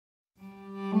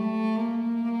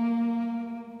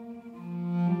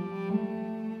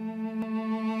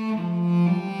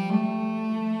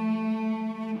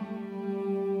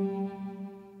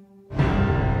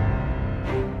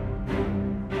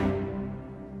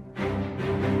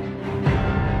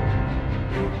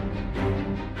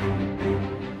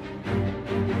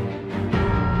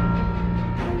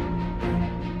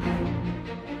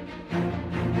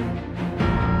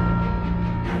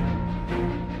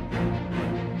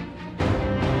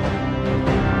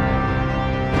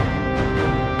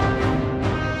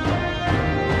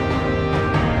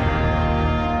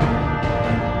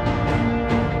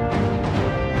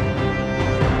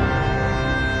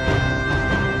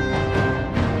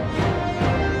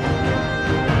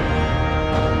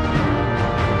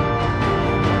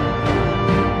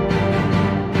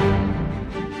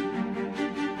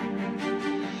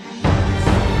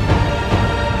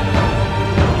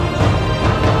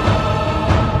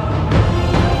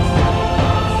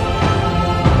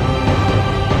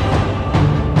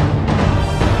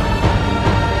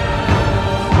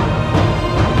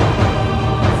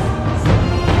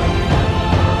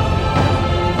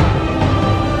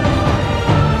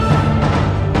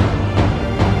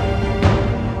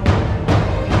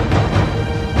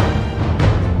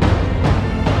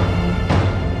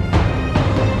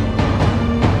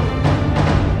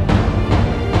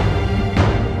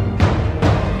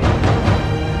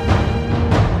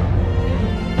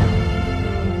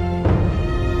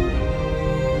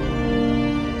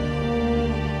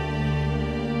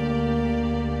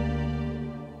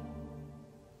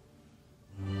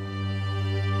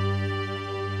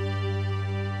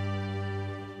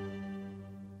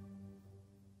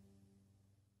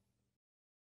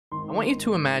I want you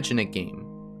to imagine a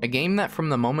game that from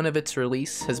the moment of its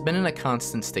release has been in a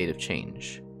constant state of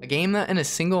change. A game that in a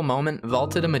single moment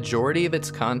vaulted a majority of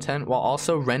its content while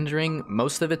also rendering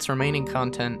most of its remaining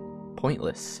content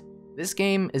pointless. This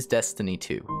game is Destiny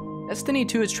 2. Destiny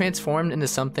 2 is transformed into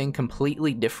something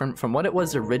completely different from what it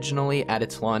was originally at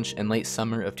its launch in late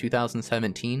summer of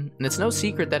 2017, and it's no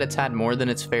secret that it's had more than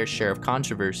its fair share of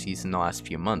controversies in the last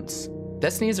few months.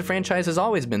 Destiny as a franchise has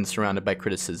always been surrounded by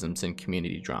criticisms and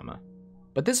community drama.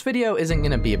 But this video isn't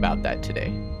going to be about that today.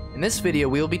 In this video,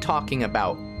 we will be talking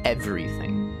about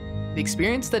everything. The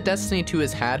experience that Destiny 2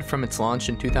 has had from its launch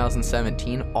in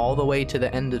 2017 all the way to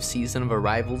the end of Season of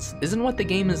Arrivals isn't what the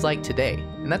game is like today,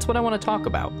 and that's what I want to talk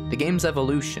about, the game's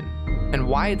evolution, and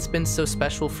why it's been so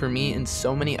special for me and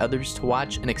so many others to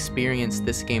watch and experience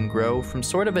this game grow from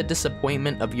sort of a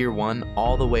disappointment of year one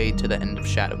all the way to the end of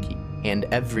Shadowkeep, and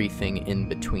everything in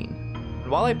between.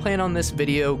 While I plan on this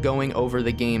video going over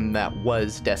the game that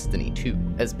was Destiny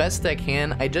 2, as best I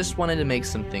can, I just wanted to make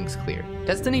some things clear.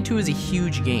 Destiny 2 is a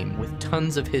huge game with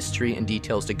tons of history and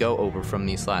details to go over from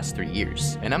these last 3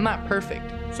 years, and I'm not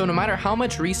perfect, so no matter how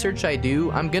much research I do,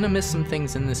 I'm gonna miss some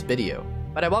things in this video.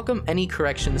 But I welcome any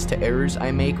corrections to errors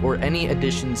I make or any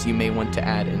additions you may want to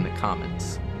add in the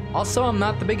comments. Also, I'm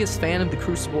not the biggest fan of the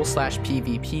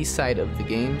Crucible/PvP side of the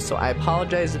game, so I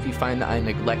apologize if you find that I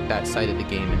neglect that side of the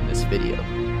game in this video.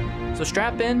 So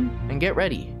strap in and get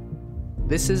ready.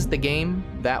 This is the game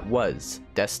that was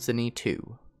Destiny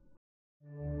 2.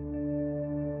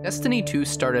 Destiny 2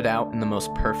 started out in the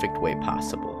most perfect way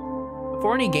possible.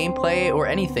 Before any gameplay or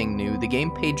anything new, the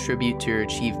game paid tribute to your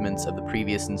achievements of the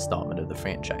previous installment of the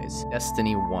franchise,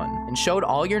 Destiny 1, and showed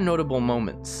all your notable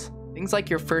moments. Things like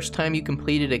your first time you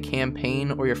completed a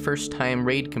campaign or your first time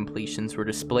raid completions were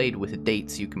displayed with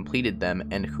dates you completed them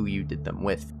and who you did them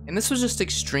with. And this was just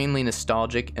extremely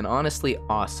nostalgic and honestly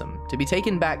awesome, to be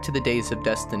taken back to the days of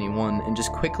Destiny 1 and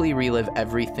just quickly relive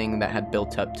everything that had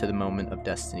built up to the moment of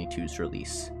Destiny 2's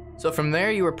release. So from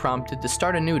there you were prompted to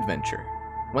start a new adventure.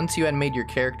 Once you had made your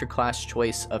character class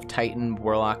choice of Titan,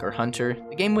 Warlock, or Hunter,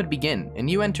 the game would begin, and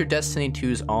you enter Destiny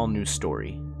 2's all-new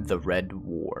story, the Red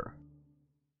War.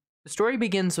 The story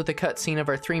begins with a cutscene of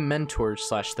our 3 mentors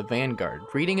 / the Vanguard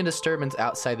reading a disturbance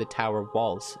outside the tower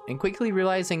walls, and quickly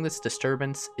realizing this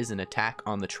disturbance is an attack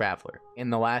on the Traveler,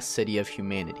 in the last city of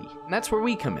humanity. And that's where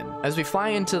we come in. As we fly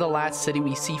into the last city,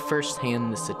 we see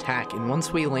firsthand this attack, and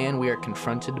once we land, we are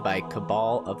confronted by a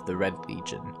cabal of the Red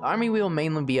Legion, the army we will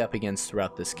mainly be up against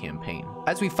throughout this campaign.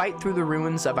 As we fight through the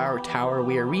ruins of our tower,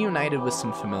 we are reunited with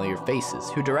some familiar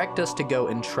faces, who direct us to go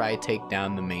and try take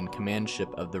down the main command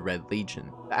ship of the Red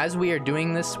Legion. As we are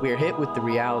doing this, we are hit with the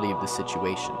reality of the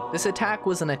situation. This attack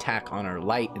was an attack on our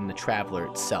light and the Traveler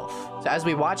itself. So as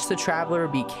we watch the Traveler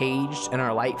be caged and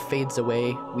our light fades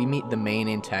away, we meet the main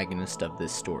antagonist of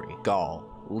this story, Ghaul,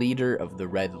 leader of the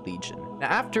Red Legion. Now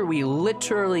after we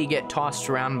literally get tossed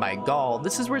around by Ghaul,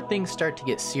 this is where things start to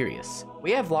get serious.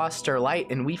 We have lost our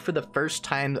light, and we for the first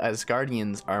time as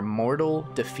Guardians are mortal,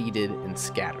 defeated, and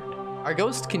scattered. Our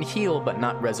ghost can heal but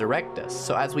not resurrect us,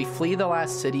 so as we flee the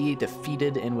last city,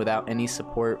 defeated and without any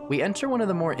support, we enter one of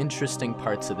the more interesting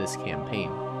parts of this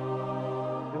campaign.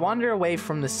 We wander away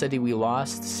from the city we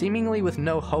lost, seemingly with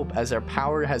no hope as our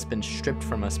power has been stripped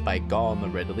from us by Ghaul and the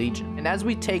Red Legion. And as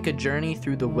we take a journey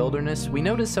through the wilderness, we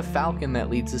notice a falcon that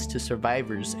leads us to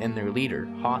survivors and their leader,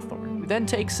 Hawthorne, who then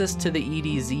takes us to the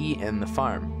EDZ and the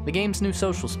farm, the game's new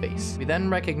social space. We then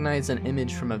recognize an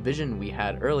image from a vision we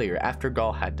had earlier after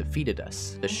Ghaul had defeated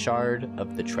us, the Shard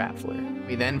of the Traveler.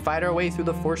 We then fight our way through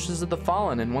the forces of the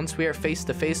Fallen, and once we are face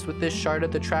to face with this Shard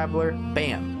of the Traveler,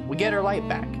 bam, we get our light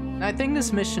back. Now, I think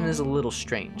this mission is a little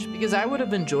strange, because I would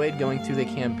have enjoyed going through the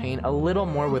campaign a little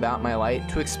more without my light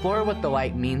to explore what the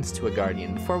light means to a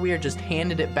Guardian before we are just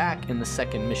handed it back in the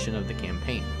second mission of the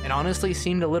campaign. It honestly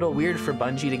seemed a little weird for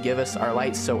Bungie to give us our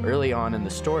light so early on in the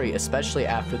story, especially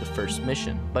after the first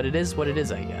mission, but it is what it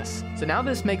is, I guess. So now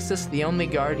this makes us the only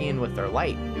Guardian with our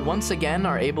light. We once again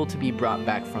are able to be brought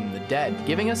back from the dead,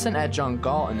 giving us an edge on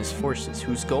Ghaul and his forces,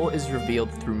 whose goal is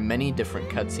revealed through many different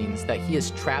cutscenes that he has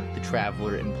trapped the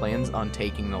Traveler and plans on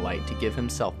taking the light to give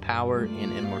himself power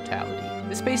and immortality.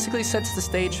 This basically sets the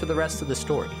stage for the rest of the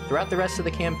story. Throughout the rest of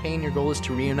the campaign, your goal is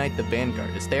to reunite the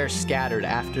Vanguard as they are scattered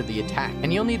after the attack,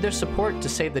 and you'll need their support to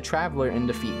save the Traveler and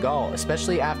defeat Ghaul,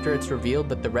 especially after it's revealed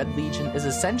that the Red Legion is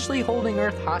essentially holding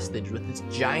Earth hostage with its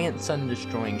giant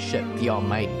sun-destroying ship, the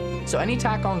Almighty. So any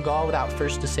attack on Ghaul without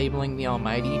first disabling the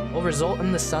Almighty will result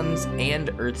in the Sun's and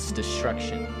Earth's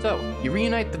destruction. So, you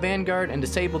reunite the Vanguard and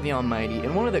disable the Almighty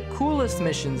in one of the coolest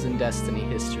missions happens in Destiny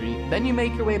history. Then you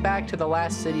make your way back to the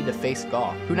last city to face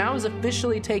Gaul, who now is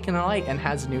officially taken a light and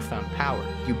has newfound power.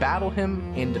 You battle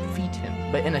him and defeat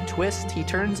him, but in a twist, he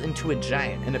turns into a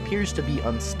giant and appears to be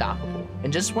unstoppable.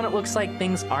 And just when it looks like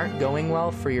things aren't going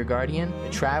well for your guardian, the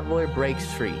traveler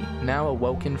breaks free, now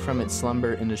awoken from its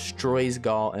slumber, and destroys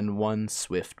Gaul in one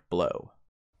swift blow.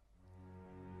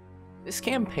 This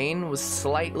campaign was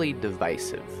slightly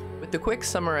divisive. With the quick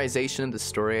summarization of the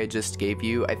story I just gave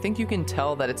you, I think you can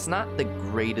tell that it's not the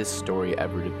greatest story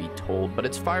ever to be told, but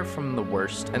it's far from the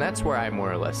worst, and that's where I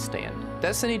more or less stand.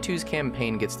 Destiny 2's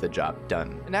campaign gets the job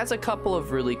done, and has a couple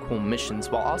of really cool missions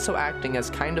while also acting as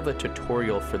kind of a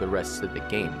tutorial for the rest of the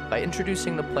game, by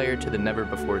introducing the player to the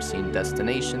never-before-seen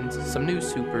destinations, some new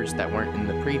supers that weren't in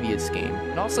the previous game,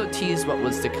 and also teased what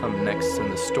was to come next in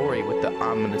the story with the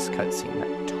ominous cutscene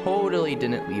that totally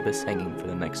didn't leave us hanging for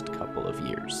the next couple of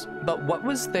years. But what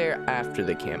was there after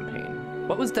the campaign?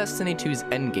 What was Destiny 2's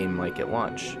endgame like at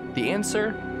launch? The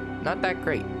answer? Not that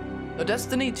great. Though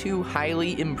Destiny 2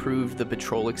 highly improved the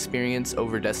patrol experience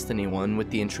over Destiny 1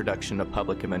 with the introduction of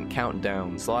public event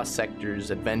countdowns, lost sectors,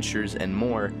 adventures, and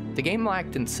more, the game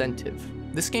lacked incentive.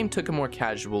 This game took a more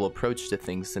casual approach to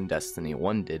things than Destiny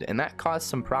 1 did, and that caused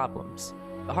some problems.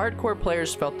 The hardcore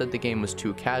players felt that the game was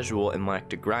too casual and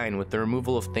lacked a grind with the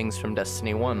removal of things from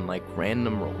Destiny 1 like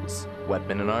random rolls,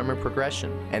 weapon and armor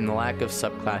progression, and the lack of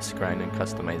subclass grind and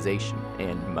customization,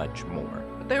 and much more.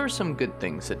 But there were some good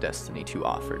things that Destiny 2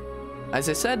 offered. As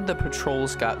I said, the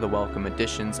patrols got the welcome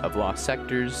additions of lost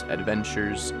sectors,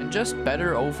 adventures, and just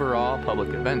better overall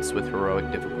public events with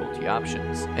heroic difficulty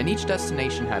options, and each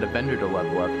destination had a vendor to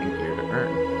level up and gear to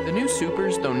earn. The new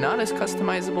supers, though not as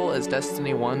customizable as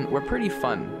Destiny 1, were pretty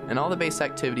fun, and all the base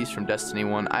activities from Destiny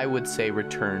 1 I would say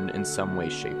returned in some way,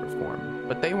 shape, or form,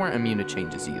 but they weren't immune to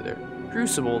changes either.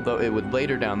 Crucible, though it would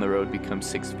later down the road become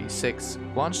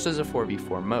 6v6, launched as a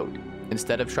 4v4 mode.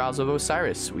 Instead of Trials of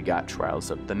Osiris, we got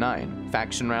Trials of the Nine.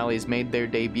 Faction rallies made their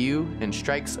debut, and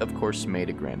strikes of course made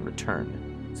a grand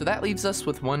return. So that leaves us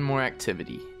with one more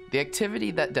activity. The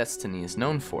activity that Destiny is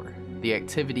known for. The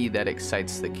activity that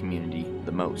excites the community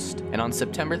the most. And on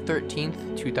September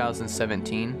 13th,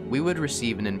 2017, we would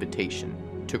receive an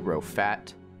invitation to grow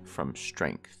fat from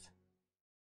strength.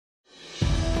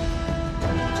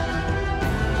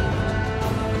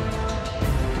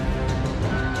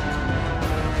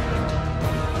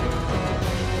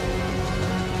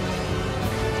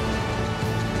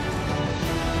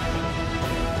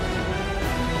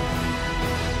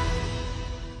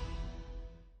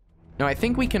 Now, I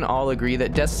think we can all agree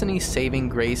that Destiny's saving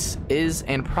grace is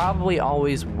and probably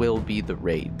always will be the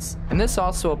raids. And this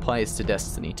also applies to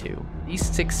Destiny 2. These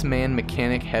 6-man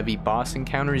mechanic-heavy boss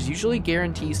encounters usually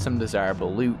guarantee some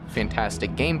desirable loot,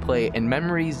 fantastic gameplay, and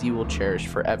memories you will cherish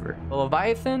forever. The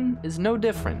Leviathan is no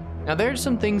different. Now, there are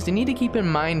some things you need to keep in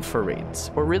mind for raids,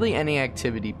 or really any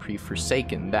activity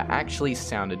pre-Forsaken, that actually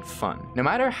sounded fun. No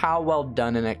matter how well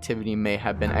done an activity may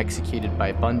have been executed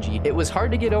by Bungie, it was hard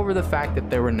to get over the fact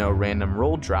that there were no random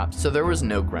roll drops, so there was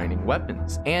no grinding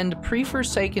weapons. And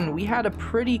pre-Forsaken, we had a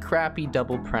pretty crappy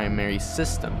double primary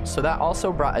system, so that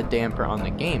also brought a damper on the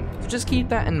game. So just keep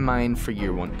that in mind for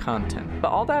year 1 content. But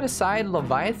all that aside,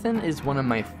 Leviathan is one of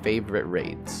my favorite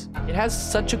raids. It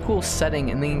has such a cool setting,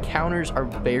 and the encounters are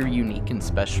very unique and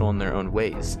special in their own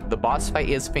ways. The boss fight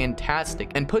is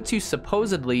fantastic and puts you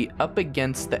supposedly up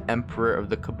against the Emperor of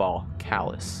the Cabal,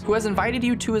 Callus, who has invited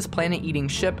you to his planet-eating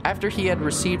ship after he had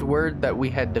received word that we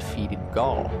had defeated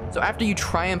Gaul. So after you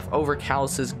triumph over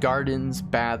Callus's gardens,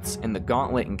 baths, and the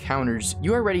gauntlet encounters,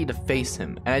 you are ready to face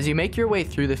him, and as you make your way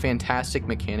through the fantastic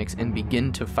mechanics and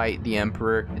begin to fight the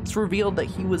Emperor, it's revealed that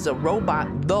he was a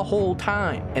robot the whole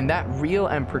time, and that real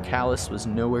Emperor Callus was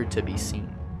nowhere to be seen.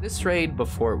 This raid,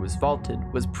 before it was vaulted,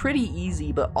 was pretty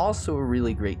easy but also a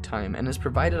really great time and has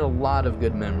provided a lot of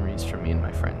good memories for me and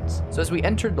my friends. So as we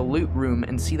entered the loot room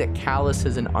and see that Callus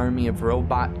has an army of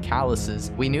robot Calluses,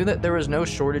 we knew that there was no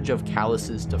shortage of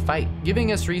Calluses to fight,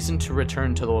 giving us reason to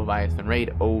return to the Leviathan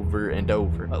raid over and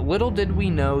over. But little did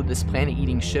we know this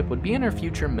planet-eating ship would be in our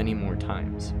future many more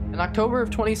times. In October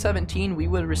of 2017, we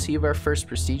would receive our first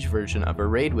Prestige version of a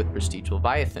raid with Prestige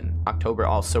Leviathan. October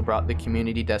also brought the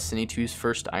community Destiny 2's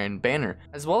first Iron Banner,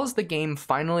 as well as the game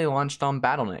finally launched on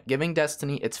Battle.net, giving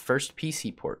Destiny its first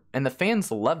PC port, and the fans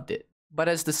loved it. But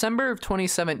as December of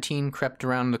 2017 crept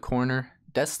around the corner,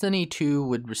 Destiny 2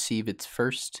 would receive its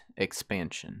first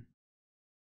expansion.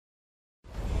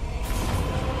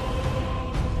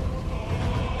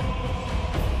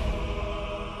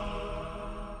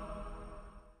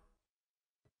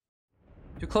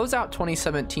 To close out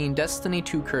 2017, Destiny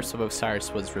 2 Curse of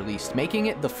Osiris was released, making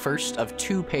it the first of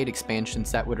 2 paid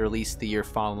expansions that would release the year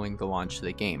following the launch of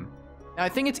the game. Now, I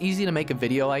think it's easy to make a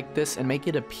video like this and make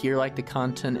it appear like the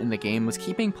content in the game was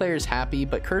keeping players happy,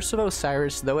 but Curse of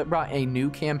Osiris, though it brought a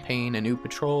new campaign, a new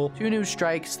patrol, 2 new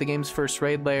strikes, the game's first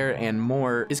raid layer, and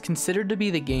more, is considered to be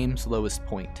the game's lowest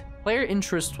point. Player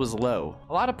interest was low.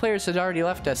 A lot of players had already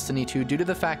left Destiny 2 due to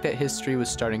the fact that history was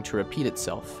starting to repeat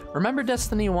itself. Remember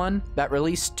Destiny 1, that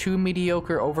released 2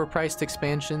 mediocre overpriced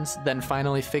expansions, then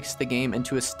finally fixed the game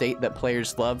into a state that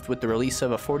players loved with the release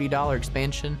of a $40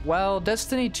 expansion? Well,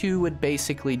 Destiny 2 would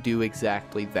basically do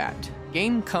exactly that.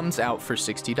 Game comes out for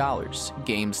 $60.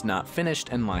 Game's not finished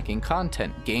and lacking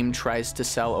content. Game tries to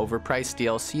sell overpriced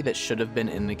DLC that should have been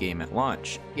in the game at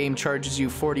launch. Game charges you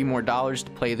 $40 more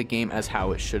to play the game as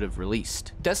how it should have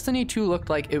released. Destiny 2 looked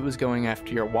like it was going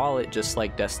after your wallet just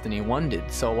like Destiny 1 did,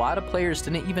 so a lot of players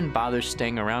didn't even bother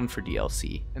staying around for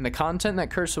DLC. And the content that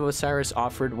Curse of Osiris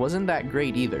offered wasn't that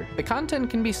great either. The content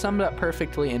can be summed up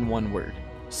perfectly in one word: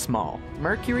 small.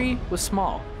 Mercury was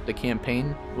small. The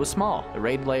campaign was small. The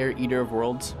raid layer Eater of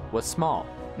Worlds was small.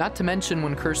 Not to mention,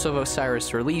 when Curse of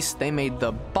Osiris released, they made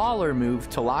the baller move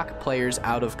to lock players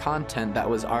out of content that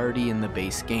was already in the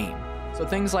base game. So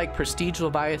things like Prestige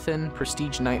Leviathan,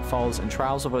 Prestige Nightfalls, and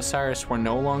Trials of Osiris were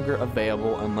no longer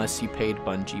available unless you paid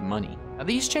Bungie money. Now,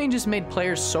 these changes made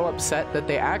players so upset that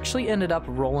they actually ended up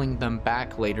rolling them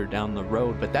back later down the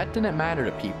road, but that didn't matter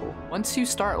to people. Once you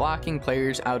start locking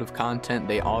players out of content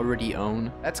they already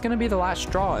own, that's gonna be the last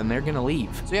straw and they're gonna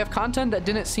leave. So you have content that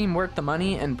didn't seem worth the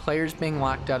money and players being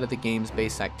locked out of the game's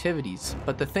base activities.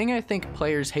 But the thing I think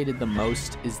players hated the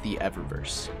most is the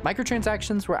Eververse.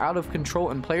 Microtransactions were out of control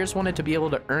and players wanted to be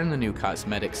able to earn the new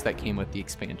cosmetics that came with the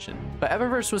expansion. But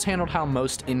Eververse was handled how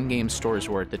most in-game stores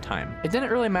were at the time. It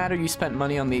didn't really matter you spent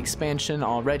money on the expansion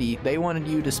already, they wanted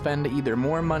you to spend either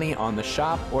more money on the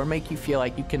shop or make you feel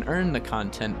like you can earn the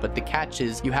content, but the catch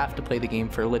is you have to play the game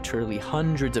for literally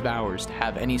hundreds of hours to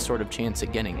have any sort of chance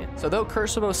at getting it. So though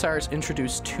Curse of Osiris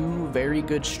introduced 2 very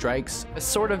good strikes, a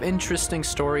sort of interesting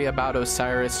story about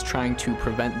Osiris trying to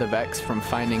prevent the Vex from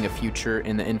finding a future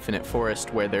in the Infinite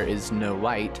Forest where there is no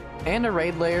light, and a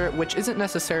raid layer which isn't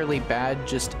necessarily bad,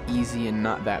 just easy and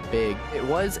not that big, it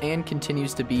was and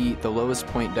continues to be the lowest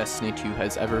point Destiny 2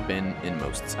 has ever been in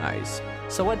most eyes.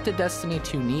 So what did Destiny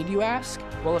 2 need, you ask?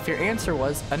 Well, if your answer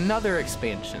was another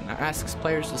expansion that asks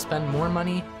players to spend more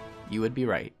money, you would be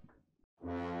right.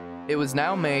 It was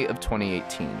now May of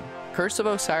 2018. Curse of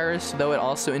Osiris, though it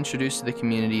also introduced the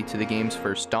community to the game's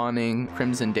first dawning,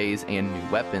 Crimson Days, and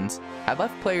new weapons, had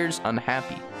left players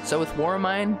unhappy. So with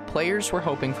Warmind, players were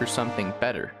hoping for something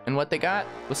better, and what they got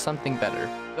was something better.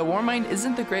 Though Warmind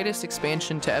isn't the greatest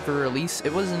expansion to ever release,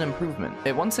 it was an improvement.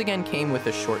 It once again came with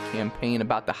a short campaign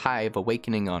about the Hive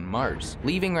awakening on Mars,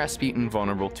 leaving Rasputin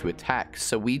vulnerable to attack,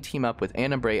 so we team up with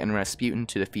Annabray and Rasputin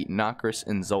to defeat Nokris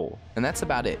and Zol, and that's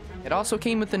about it. It also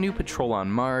came with a new patrol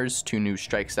on Mars, 2 new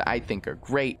strikes that I think are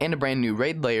great, and a brand new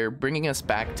raid layer, bringing us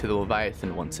back to the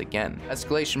Leviathan once again.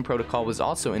 Escalation Protocol was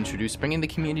also introduced, bringing the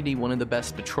community one of the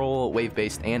best patrol,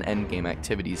 wave-based, and endgame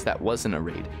activities that wasn't a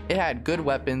raid. It had good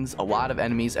weapons, a lot of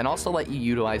enemies, and also let you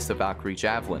utilize the Valkyrie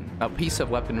Javelin, a piece of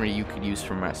weaponry you could use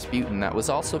from Rasputin that was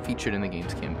also featured in the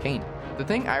game's campaign. The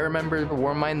thing I remember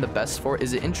Warmind the best for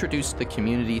is it introduced the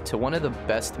community to one of the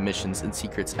best missions and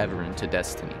secrets ever into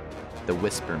Destiny: the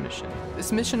Whisper mission.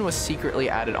 This mission was secretly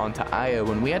added onto Io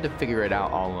when we had to figure it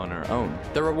out all on our own.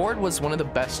 The reward was one of the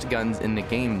best guns in the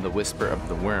game, the Whisper of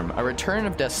the Worm, a return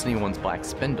of Destiny 1's Black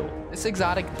Spindle. This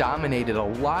exotic dominated a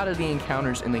lot of the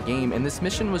encounters in the game, and this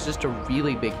mission was just a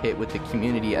really big hit with the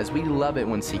community, as we love it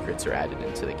when secrets are added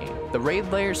into the game. The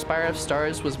raid layer Spire of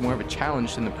Stars was more of a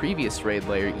challenge than the previous raid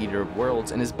layer Eater of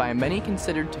Worlds, and is by many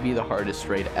considered to be the hardest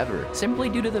raid ever, simply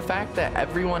due to the fact that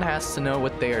everyone has to know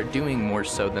what they are doing more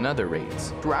so than other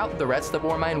raids. Throughout the rest of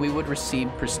Warmind, we would receive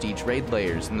prestige raid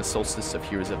layers in the Solstice of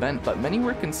Heroes event, but many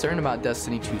were concerned about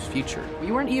Destiny 2's future.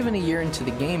 We weren't even a year into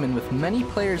the game, and with many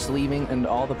players leaving and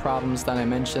all the problems that I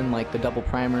mentioned, like the double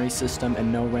primary system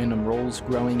and no random roles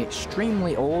growing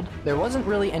extremely old, there wasn't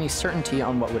really any certainty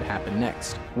on what would happen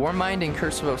next. Warmind and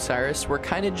Curse of Osiris were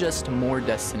kinda just more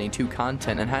Destiny 2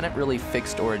 content and hadn't really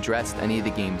fixed or addressed any of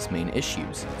the game's main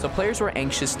issues. So players were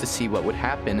anxious to see what would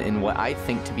happen in what I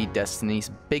think to be Destiny's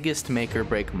biggest make or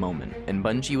break moment, and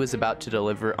Bungie was about to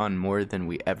deliver on more than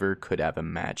we ever could have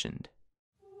imagined.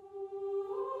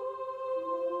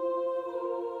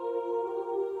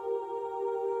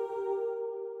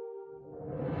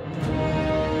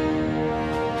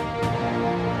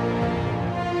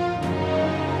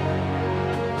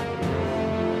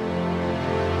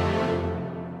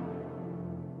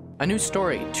 A new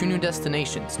story, 2 new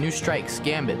destinations, new strikes,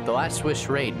 Gambit, the Last Wish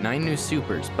raid, 9 new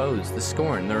supers, bows, the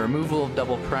Scorn, the removal of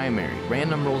double primary,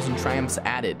 random rolls and triumphs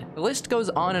added. The list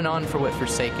goes on and on for what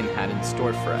Forsaken had in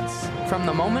store for us. From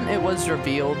the moment it was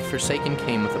revealed, Forsaken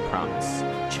came with a promise.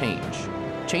 Change.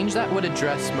 Change that would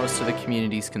address most of the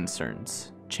community's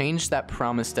concerns. Change that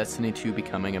promised Destiny 2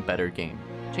 becoming a better game.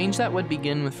 Change that would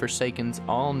begin with Forsaken's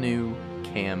all-new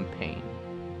campaign.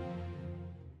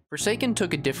 Forsaken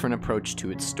took a different approach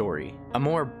to its story, a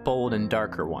more bold and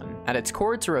darker one. At its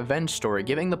core, it's a revenge story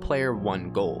giving the player one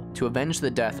goal, to avenge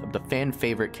the death of the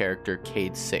fan-favorite character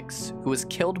Cayde 6, who was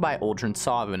killed by Uldren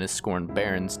Sov and his Scorn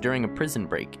Barons during a prison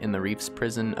break in the Reef's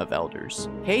Prison of Elders.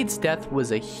 Cayde's death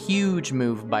was a huge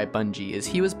move by Bungie, as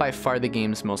he was by far the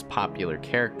game's most popular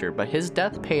character, but his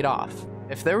death paid off.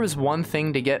 If there was one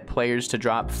thing to get players to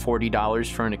drop $40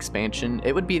 for an expansion,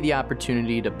 it would be the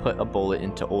opportunity to put a bullet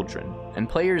into Uldren, and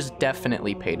players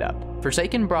definitely paid up.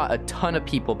 Forsaken brought a ton of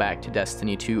people back to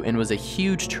Destiny 2 and was a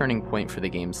huge turning point for the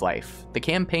game's life. The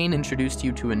campaign introduced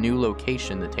you to a new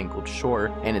location, the Tangled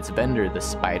Shore, and its vendor, the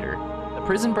Spider. The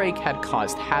prison break had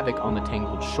caused havoc on the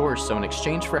Tangled Shore, so in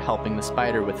exchange for helping the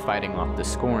Spider with fighting off the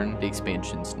Scorn, the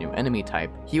expansion's new enemy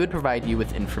type, he would provide you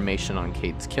with information on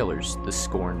Cayde's killers, the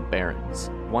Scorn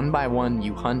Barons. One by one,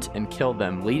 you hunt and kill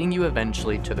them, leading you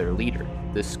eventually to their leader,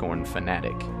 the Scorn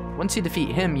Fanatic. Once you defeat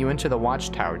him, you enter the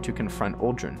Watchtower to confront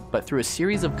Uldren, but through a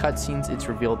series of cutscenes, it's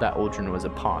revealed that Uldren was a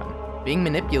pawn, being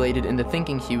manipulated into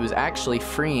thinking he was actually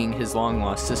freeing his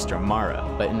long-lost sister Mara,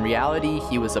 but in reality,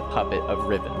 he was a puppet of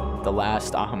Riven, the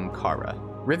last Ahamkara.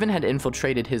 Riven had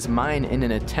infiltrated his mind in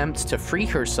an attempt to free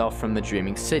herself from the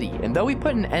Dreaming City, and though we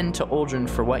put an end to Uldren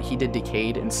for what he did to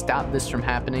Cayde and stopped this from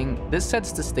happening, this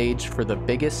sets the stage for the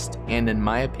biggest, and in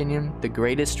my opinion, the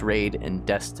greatest raid in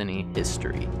Destiny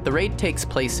history. The raid takes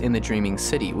place in the Dreaming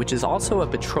City, which is also a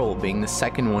patrol, being the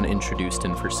second one introduced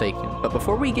in Forsaken. But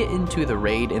before we get into the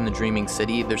raid in the Dreaming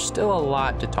City, there's still a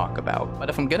lot to talk about. But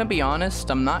if I'm gonna be honest,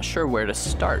 I'm not sure where to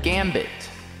start. Gambit.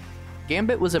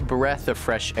 Gambit was a breath of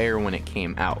fresh air when it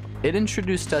came out. It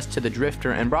introduced us to the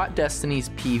Drifter and brought Destiny's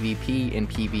PvP and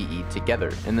PvE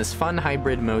together in this fun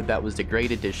hybrid mode that was a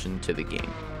great addition to the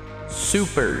game.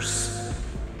 Supers.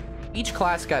 Each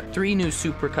class got 3 new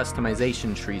super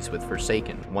customization trees with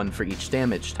Forsaken, one for each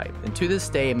damage type, and to this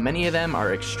day, many of them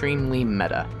are extremely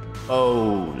meta.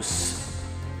 Bows.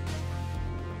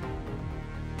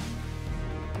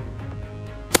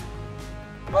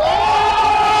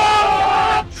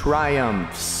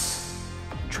 Triumphs.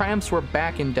 Triumphs were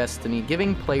back in Destiny,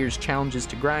 giving players challenges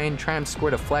to grind, triumph score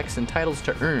to flex, and titles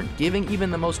to earn, giving even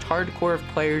the most hardcore of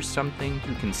players something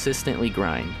to consistently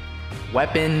grind.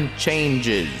 Weapon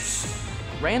changes.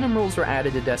 Random rules were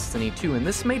added to Destiny 2, and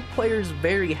this made players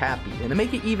very happy, and to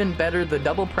make it even better, the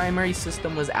double primary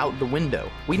system was out the window.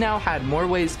 We now had more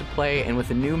ways to play, and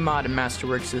with a new mod and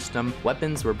masterwork system,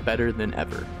 weapons were better than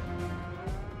ever.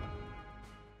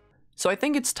 So I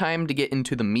think it's time to get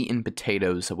into the meat and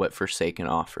potatoes of what Forsaken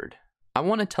offered. I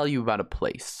want to tell you about a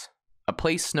place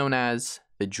known as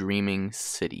the Dreaming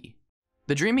City.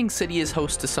 The Dreaming City is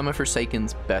host to some of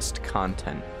Forsaken's best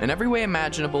content. In every way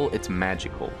imaginable, it's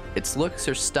magical. Its looks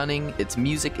are stunning, its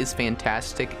music is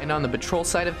fantastic, and on the patrol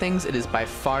side of things, it is by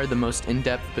far the most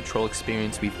in-depth patrol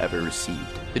experience we've ever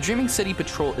received. The Dreaming City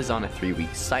patrol is on a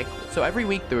 3-week cycle, so every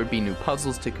week there would be new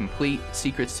puzzles to complete,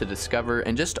 secrets to discover,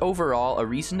 and just overall a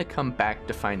reason to come back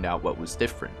to find out what was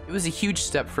different. It was a huge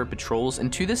step for patrols,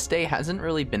 and to this day hasn't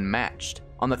really been matched.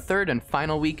 On the 3rd and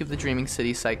final week of the Dreaming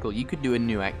City cycle, you could do a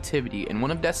new activity in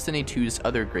one of Destiny 2's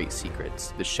other great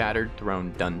secrets, the Shattered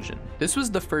Throne Dungeon. This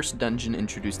was the first dungeon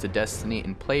introduced to Destiny,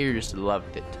 and players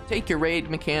loved it. Take your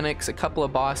raid mechanics, a couple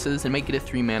of bosses, and make it a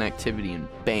 3-man activity, and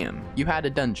bam, you had a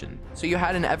dungeon. So you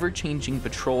had an ever-changing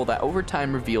patrol that over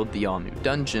time revealed the all-new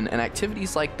dungeon, and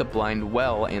activities like the Blind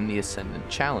Well and the Ascendant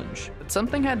Challenge. But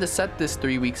something had to set this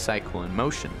 3-week cycle in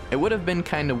motion. It would have been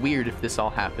kinda weird if this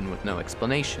all happened with no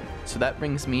explanation, so that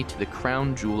brings me to the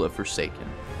crown jewel of Forsaken,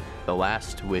 the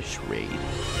Last Wish raid.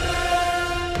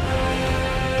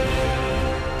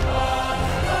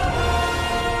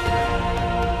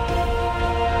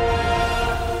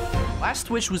 Last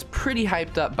Wish was pretty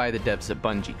hyped up by the devs at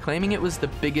Bungie, claiming it was the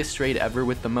biggest raid ever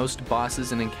with the most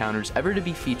bosses and encounters ever to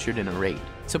be featured in a raid.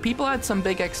 So people had some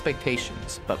big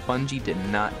expectations, but Bungie did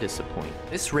not disappoint.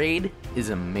 This raid is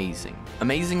amazing.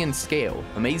 Amazing in scale,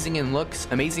 amazing in looks,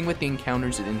 amazing with the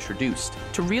encounters it introduced.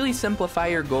 To really simplify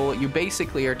your goal, you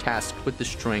basically are tasked with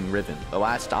destroying Riven, the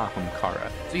last Ahamkara.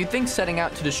 So you'd think setting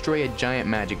out to destroy a giant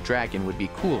magic dragon would be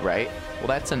cool, right? Well,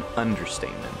 that's an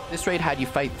understatement. This raid had you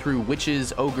fight through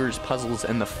witches, ogres, puzzles,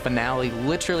 and the finale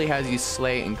literally has you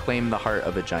slay and claim the heart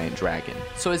of a giant dragon.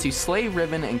 So as you slay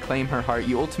Riven and claim her heart,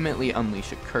 you ultimately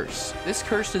unleash a curse. This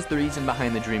curse is the reason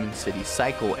behind the Dreaming City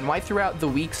cycle, and why throughout the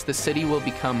weeks the city will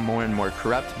become more and more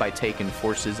corrupt by Taken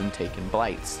forces and Taken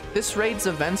blights. This raid's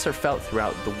events are felt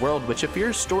throughout the world, which if you're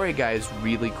a story guy is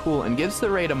really cool and gives the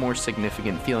raid a more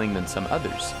significant feeling than some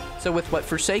others. So with what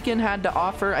Forsaken had to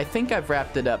offer, I think I've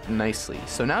wrapped it up nicely.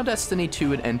 So now Destiny 2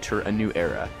 would enter a new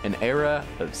era, an era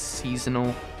of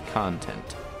seasonal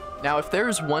content. Now, if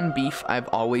there's one beef I've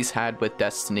always had with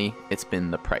Destiny, it's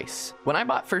been the price. When I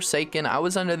bought Forsaken, I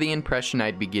was under the impression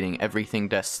I'd be getting everything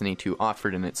Destiny 2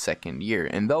 offered in its second year,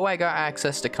 and though I got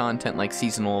access to content like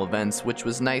seasonal events, which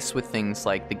was nice with things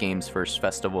like the game's first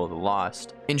Festival of the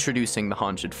Lost, introducing the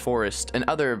Haunted Forest, and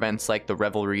other events like the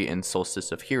Revelry and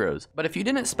Solstice of Heroes. But if you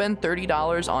didn't spend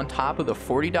 $30 on top of the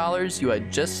 $40 you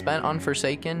had just spent on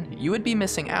Forsaken, you would be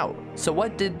missing out. So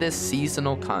what did this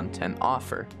seasonal content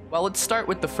offer? Well, let's start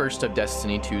with the first of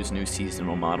Destiny 2's new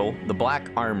seasonal model, the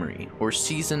Black Armory, or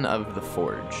Season of the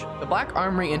Forge. The Black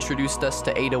Armory introduced us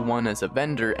to Ada 1 as a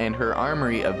vendor and her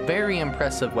armory of very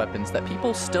impressive weapons that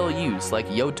people still use, like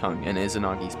Yotong and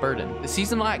Izanagi's Burden. The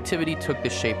seasonal activity took the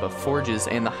shape of forges,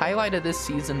 and the highlight of this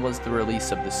season was the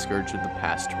release of the Scourge of the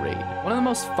Past raid. One of the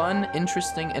most fun,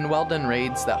 interesting, and well-done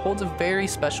raids that holds a very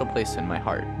special place in my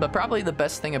heart. But probably the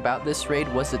best thing about this raid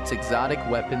was its exotic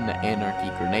weapon, the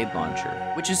Anarchy Grenade Launcher,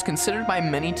 which is considered by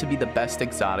many to be the best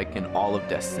exotic in all of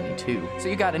Destiny 2. So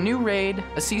you got a new raid,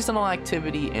 a seasonal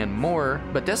activity, and more,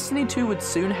 but Destiny 2 would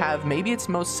soon have maybe its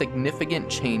most significant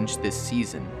change this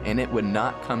season, and it would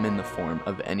not come in the form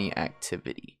of any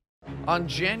activity. On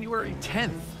January 10th,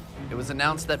 it was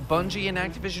announced that Bungie and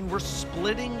Activision were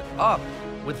splitting up,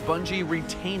 with Bungie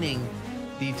retaining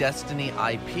the Destiny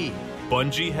IP.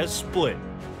 Bungie has split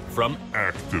from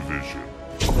Activision.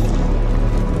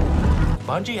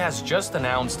 Bungie has just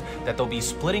announced that they'll be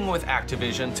splitting with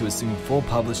Activision to assume full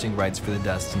publishing rights for the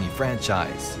Destiny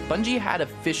franchise. Bungie had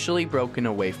officially broken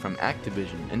away from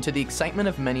Activision, and to the excitement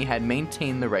of many had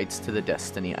maintained the rights to the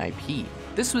Destiny IP.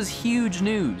 This was huge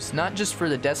news, not just for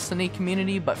the Destiny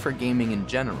community, but for gaming in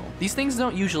general. These things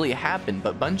don't usually happen,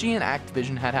 but Bungie and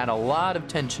Activision had a lot of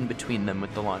tension between them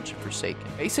with the launch of Forsaken.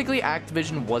 Basically,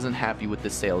 Activision wasn't happy with the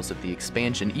sales of the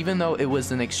expansion, even though it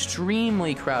was an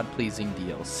extremely crowd-pleasing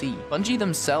DLC. Bungie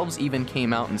themselves even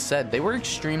came out and said they were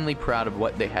extremely proud of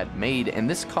what they had made, and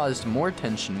this caused more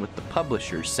tension with the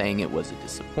publisher, saying it was a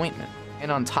disappointment.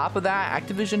 And on top of that,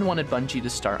 Activision wanted Bungie to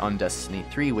start on Destiny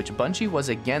 3, which Bungie was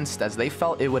against as they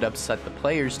felt it would upset the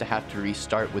players to have to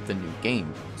restart with a new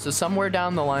game. So somewhere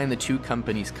down the line, the two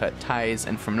companies cut ties,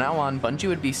 and from now on, Bungie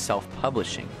would be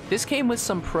self-publishing. This came with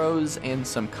some pros and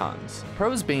some cons.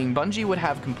 Pros being, Bungie would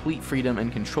have complete freedom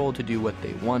and control to do what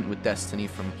they want with Destiny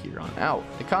from here on out.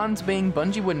 The cons being,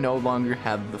 Bungie would no longer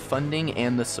have the funding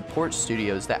and the support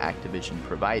studios that Activision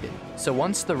provided. So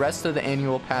once the rest of the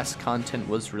annual pass content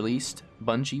was released,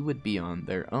 Bungie would be on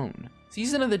their own.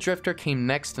 Season of the Drifter came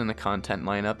next in the content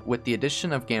lineup with the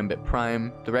addition of Gambit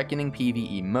Prime, the Reckoning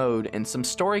PvE mode, and some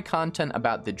story content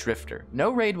about the Drifter. No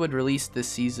raid would release this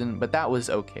season, but that was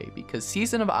okay because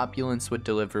Season of Opulence would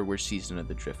deliver where Season of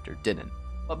the Drifter didn't.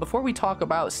 But before we talk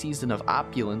about Season of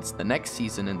Opulence, the next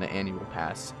season in the annual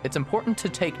pass, it's important to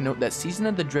take note that Season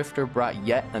of the Drifter brought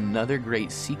yet another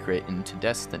great secret into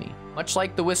Destiny. Much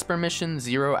like the Whisper mission,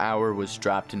 0 Hour was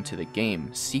dropped into the game,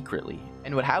 secretly,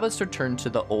 and would have us return to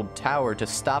the old tower to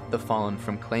stop the Fallen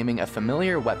from claiming a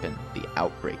familiar weapon, the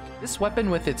Outbreak. This weapon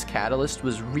with its catalyst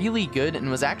was really good and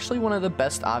was actually one of the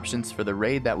best options for the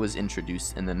raid that was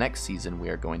introduced in the next season we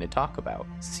are going to talk about,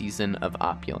 Season of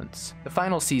Opulence, the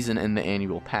final season in the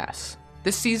annual pass.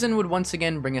 This season would once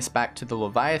again bring us back to the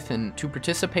Leviathan to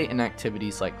participate in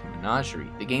activities like the Menagerie,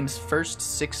 the game's first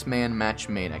 6-man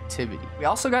match-made activity. We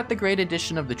also got the great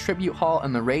addition of the Tribute Hall,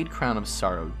 and the raid Crown of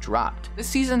Sorrow dropped. This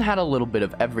season had a little bit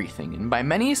of everything, and by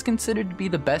many is considered to be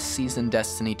the best season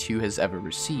Destiny 2 has ever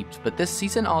received, but this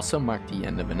season also marked the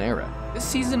end of an era. This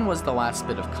season was the last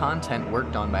bit of content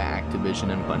worked on by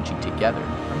Activision and Bungie together.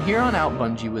 From here on out,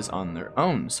 Bungie was on their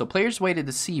own, so players waited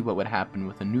to see what would happen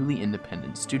with a newly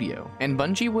independent studio. And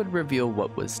Bungie would reveal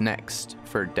what was next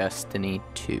for Destiny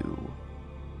 2.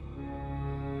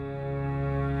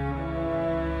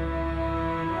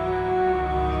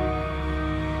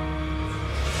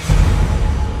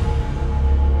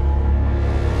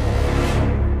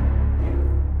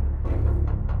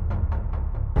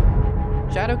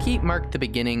 Shadowkeep marked the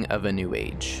beginning of a new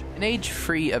age. An age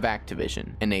free of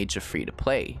Activision, an age of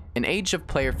free-to-play, an age of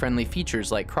player-friendly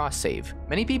features like cross-save.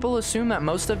 Many people assume that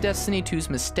most of Destiny 2's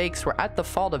mistakes were at the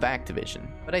fault of Activision,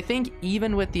 but I think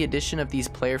even with the addition of these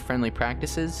player-friendly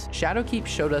practices, Shadowkeep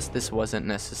showed us this wasn't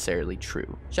necessarily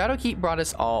true. Shadowkeep brought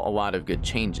us all a lot of good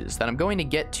changes that I'm going to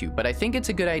get to, but I think it's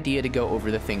a good idea to go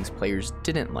over the things players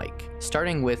didn't like,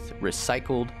 starting with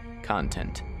recycled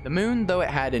content. The moon, though it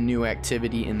had a new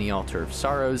activity in the Altar of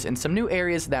Sorrows and some new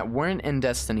areas that weren't in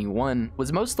Destiny 1,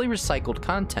 was mostly recycled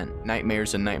content.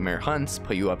 Nightmares and nightmare hunts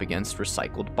put you up against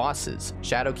recycled bosses.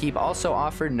 Shadowkeep also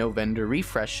offered no vendor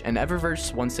refresh, and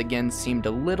Eververse once again seemed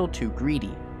a little too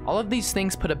greedy. All of these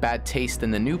things put a bad taste in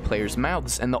the new players'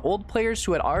 mouths, and the old players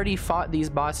who had already fought these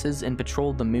bosses and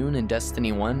patrolled the moon in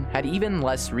Destiny 1 had even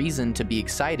less reason to be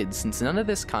excited since none of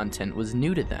this content was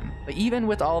new to them. But even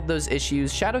with all of those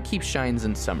issues, Shadowkeep shines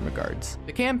in some regards.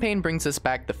 The campaign brings us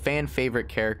back the fan-favorite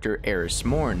character Eris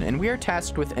Morn, and we are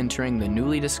tasked with entering the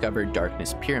newly discovered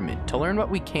Darkness Pyramid to learn what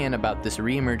we can about this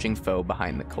re-emerging foe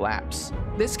behind the collapse.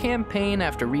 This campaign,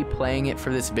 after replaying it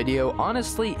for this video,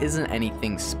 honestly isn't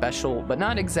anything special, but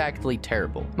not exactly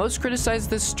terrible. Most criticize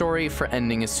this story for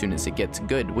ending as soon as it gets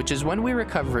good, which is when we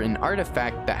recover an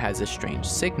artifact that has a strange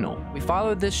signal. We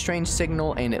follow this strange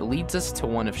signal and it leads us to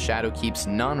one of Shadowkeep's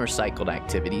non-recycled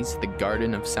activities, the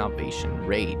Garden of Salvation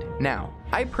raid. Now,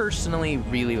 I personally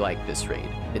really like this raid.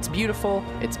 It's beautiful,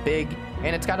 it's big,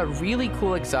 and it's got a really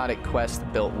cool exotic quest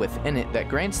built within it that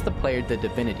grants the player the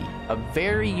Divinity, a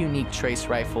very unique trace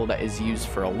rifle that is used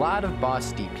for a lot of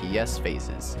boss DPS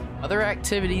phases. Other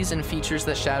activities and features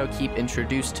that Shadowkeep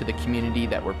introduced to the community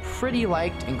that were pretty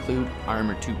liked include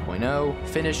Armor 2.0,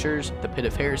 Finishers, the Pit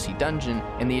of Heresy dungeon,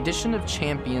 and the addition of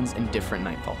champions in different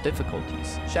Nightfall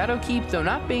difficulties. Shadowkeep, though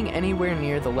not being anywhere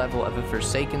near the level of a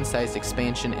Forsaken-sized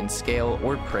expansion in scale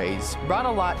or praise, brought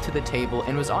a lot to the table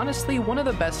and was honestly one of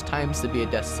the best times to be a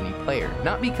Destiny player,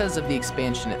 not because of the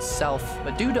expansion itself,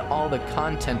 but due to all the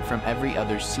content from every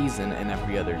other season and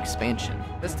every other expansion.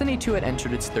 Destiny 2 had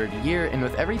entered its third year, and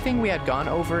with everything we had gone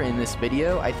over in this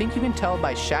video, I think you can tell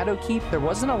by Shadowkeep there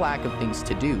wasn't a lack of things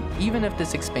to do, even if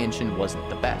this expansion wasn't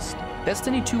the best.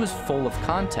 Destiny 2 is full of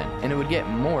content, and it would get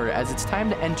more as it's time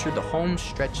to enter the home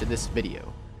stretch of this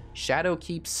video.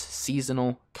 Shadowkeep's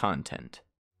seasonal content.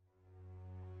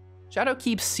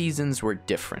 Shadowkeep's seasons were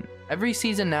different. Every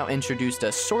season now introduced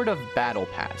a sort of battle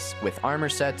pass, with armor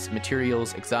sets,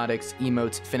 materials, exotics,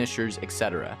 emotes, finishers,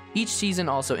 etc. Each season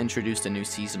also introduced a new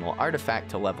seasonal artifact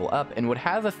to level up and would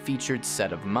have a featured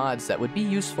set of mods that would be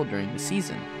useful during the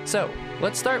season. So,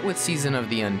 let's start with Season of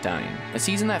the Undying, a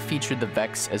season that featured the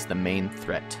Vex as the main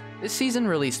threat. This season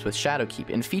released with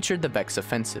Shadowkeep and featured the Vex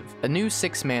Offensive, a new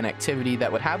 6-man activity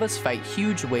that would have us fight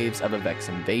huge waves of a Vex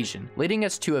invasion, leading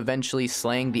us to eventually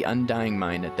slaying the Undying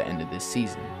Mind at the end of this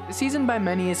season. The season by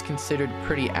many is considered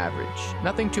pretty average.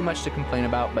 Nothing too much to complain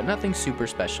about, but nothing super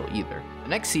special either. The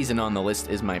next season on the list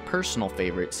is my personal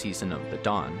favorite, Season of the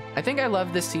Dawn. I think I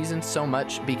love this season so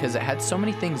much because it had so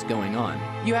many things going on.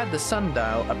 You had the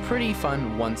Sundial, a pretty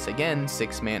fun, once again,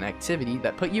 6-man activity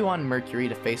that put you on Mercury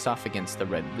to face off against the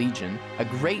Red Legion, a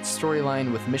great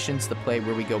storyline with missions to play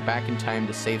where we go back in time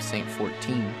to save Saint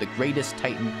 14, the greatest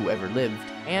Titan who ever lived,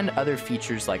 and other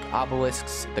features like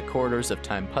obelisks, the Corridors of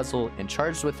Time puzzle, and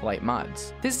Charged with Light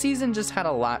mods. This season just had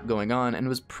a lot going on and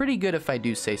was pretty good if I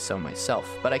do say so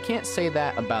myself, but I can't say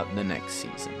that about the next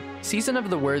season. Season of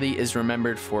the Worthy is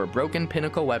remembered for Broken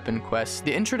Pinnacle Weapon quests,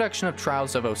 the introduction of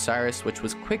Trials of Osiris, which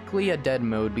was quickly a dead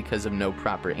mode because of no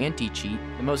proper anti-cheat,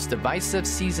 the most divisive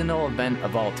seasonal event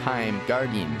of all time,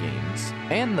 Guardian Games,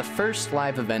 and the first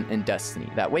live event in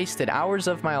Destiny that wasted hours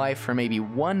of my life for maybe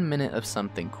 1 minute of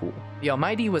something cool. The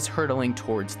Almighty was hurtling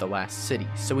towards the last city,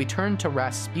 so we turned to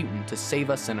Rasputin to save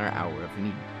us in our hour of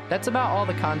need. That's about all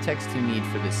the context you need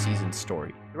for this season's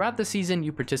story. Throughout the season,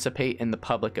 you participate in the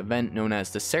public event known as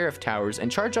the Seraph Towers and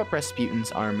charge up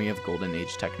Rasputin's army of Golden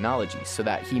Age technology so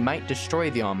that he might destroy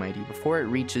the Almighty before it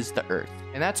reaches the Earth.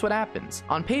 And that's what happens.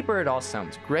 On paper, it all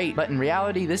sounds great, but in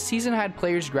reality, this season had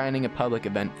players grinding a public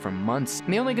event for months.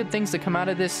 And the only good things to come out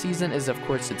of this season is, of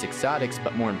course, its exotics,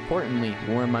 but more importantly,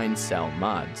 Warmind Cell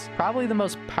mods. Probably the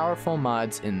most powerful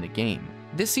mods in the game.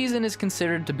 This season is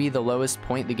considered to be the lowest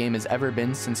point the game has ever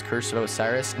been since Curse of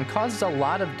Osiris and caused a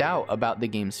lot of doubt about the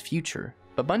game's future.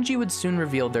 But Bungie would soon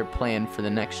reveal their plan for the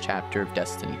next chapter of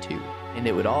Destiny 2, and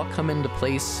it would all come into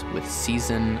place with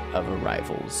Season of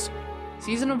Arrivals.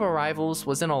 Season of Arrivals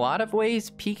was in a lot of ways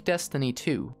peak Destiny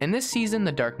 2. In this season,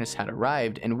 the darkness had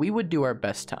arrived, and we would do our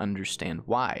best to understand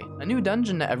why. A new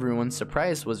dungeon to everyone's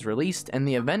surprise was released, and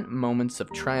the event Moments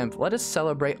of Triumph let us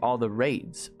celebrate all the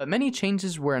raids, but many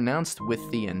changes were announced with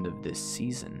the end of this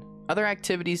season. Other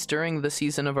activities during the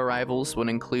Season of Arrivals would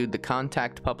include the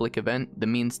Contact public event, the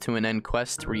Means to an End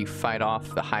quest where you fight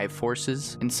off the Hive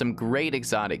forces, and some great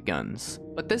exotic guns.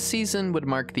 But this season would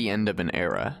mark the end of an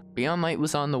era. Beyond Light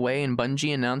was on the way, and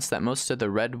Bungie announced that most of the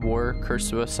Red War,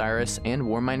 Curse of Osiris, and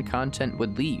Warmind content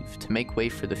would leave to make way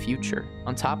for the future.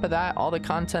 On top of that, all the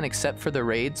content except for the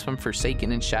raids from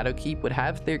Forsaken and Shadowkeep would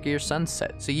have their gear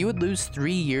sunset, so you would lose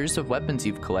 3 years of weapons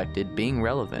you've collected being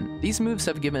relevant. These moves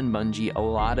have given Bungie a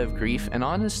lot of grief, and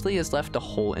honestly has left a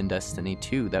hole in Destiny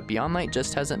 2 that Beyond Light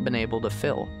just hasn't been able to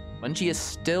fill. Bungie has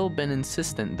still been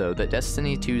insistent though that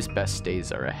Destiny 2's best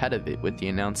days are ahead of it with the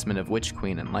announcement of Witch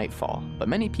Queen and Lightfall, but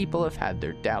many people have had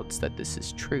their doubts that this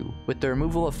is true. With the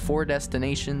removal of 4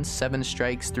 destinations, 7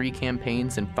 strikes, 3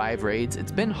 campaigns, and 5 raids,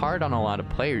 it's been hard on a lot of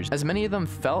players, as many of them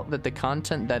felt that the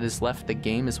content that has left the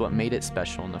game is what made it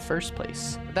special in the first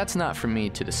place. But that's not for me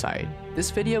to decide.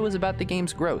 This video is about the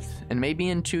game's growth, and maybe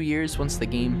in 2 years once the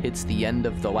game hits the end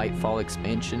of the Lightfall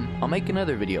expansion, I'll make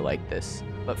another video like this.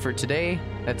 But for today,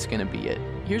 that's gonna be it.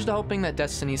 Here's to hoping that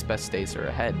Destiny's best days are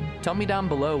ahead. Tell me down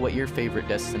below what your favorite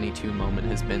Destiny 2 moment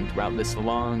has been throughout this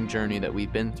long journey that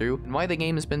we've been through, and why the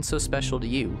game has been so special to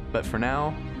you. But for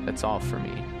now, that's all for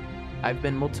me. I've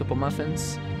been Multiple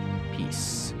Muffins.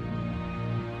 Peace.